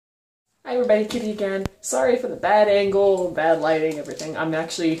Hi everybody, Kitteh again. Sorry for the bad angle, bad lighting, everything. I'm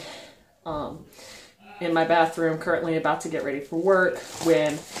actually in my bathroom currently about to get ready for work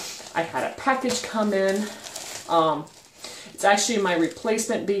when I had a package come in. It's actually my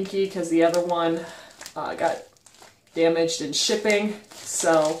replacement binky because the other one got damaged in shipping.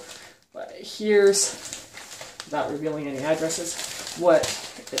 So here's, without revealing any addresses, what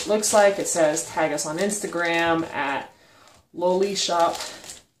it looks like. It says tag us on Instagram at lolishop.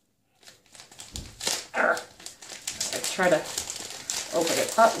 I try to open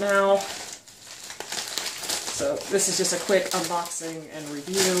it up now. So this is just a quick unboxing and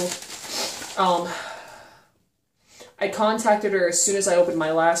review. I contacted her as soon as I opened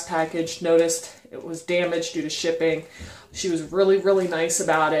my last package, noticed it was damaged due to shipping. She was really nice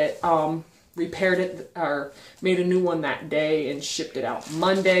about it. Repaired it, or made a new one that day and shipped it out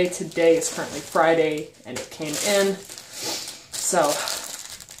Monday. Today is currently Friday and it came in. So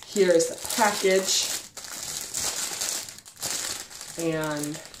here is the package.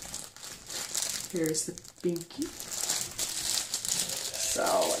 And here's the binky. So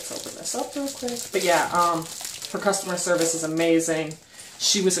let's open this up real quick. But yeah, her customer service is amazing.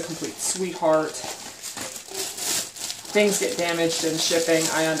 She was a complete sweetheart. Things get damaged in shipping.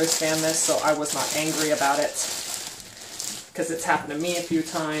 I understand this, so I was not angry about it because it's happened to me a few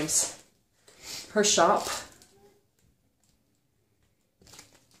times. Her shop.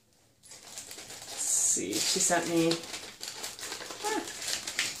 Let's see, she sent me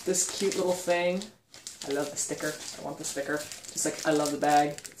this cute little thing. I love the sticker. I want the sticker. Just like I love the bag.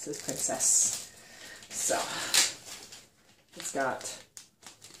 It says princess. So it's got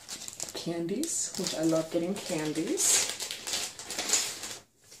candies, which I love getting candies.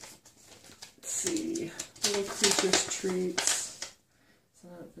 Let's see. Little creatures treats. It's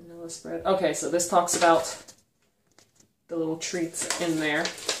not vanilla spread. Okay, so this talks about the little treats in there.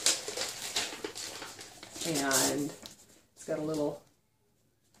 And it's got a little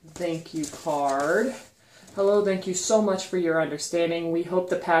thank you card. Hello, thank you so much for your understanding. We hope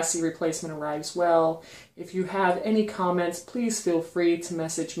the passy replacement arrives well. If you have any comments, please feel free to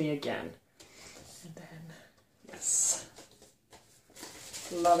message me again. And then, yes.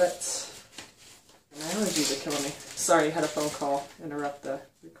 Love it. My allergies are killing me. Sorry, I had a phone call interrupt the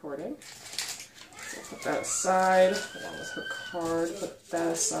recording. So I'll put that aside, along with her card. Put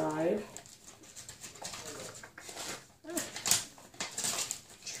that aside.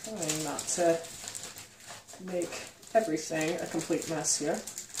 Trying not to make everything a complete mess here.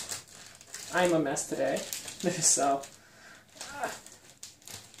 I'm a mess today, so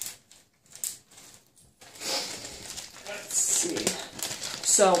let's see.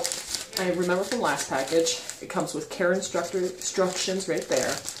 So I remember from last package, it comes with care instructions right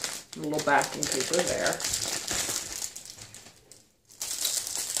there, a little backing paper there.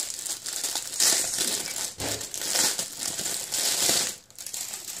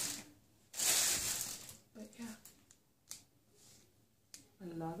 I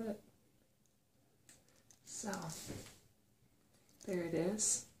love it. So, there it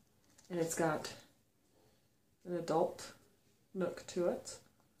is. And it's got an adult nook to it.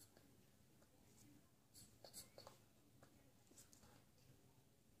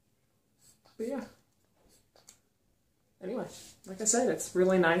 But yeah. Anyway, like I said, it's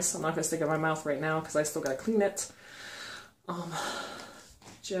really nice. I'm not going to stick it in my mouth right now because I still got to clean it.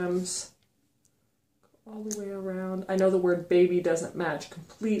 Gems all the way around. I know the word baby doesn't match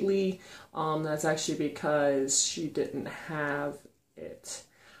completely. That's actually because she didn't have it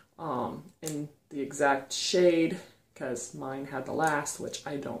in the exact shade, because mine had the last, which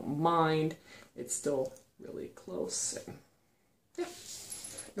I don't mind. It's still really close. And yeah.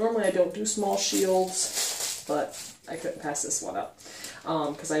 Normally I don't do small shields, but I couldn't pass this one up.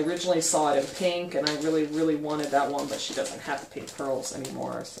 Because I originally saw it in pink, and I really wanted that one, but she doesn't have the pink pearls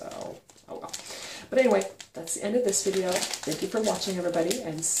anymore, so oh well. But anyway, that's the end of this video. Thank you for watching, everybody,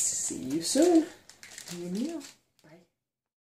 and see you soon.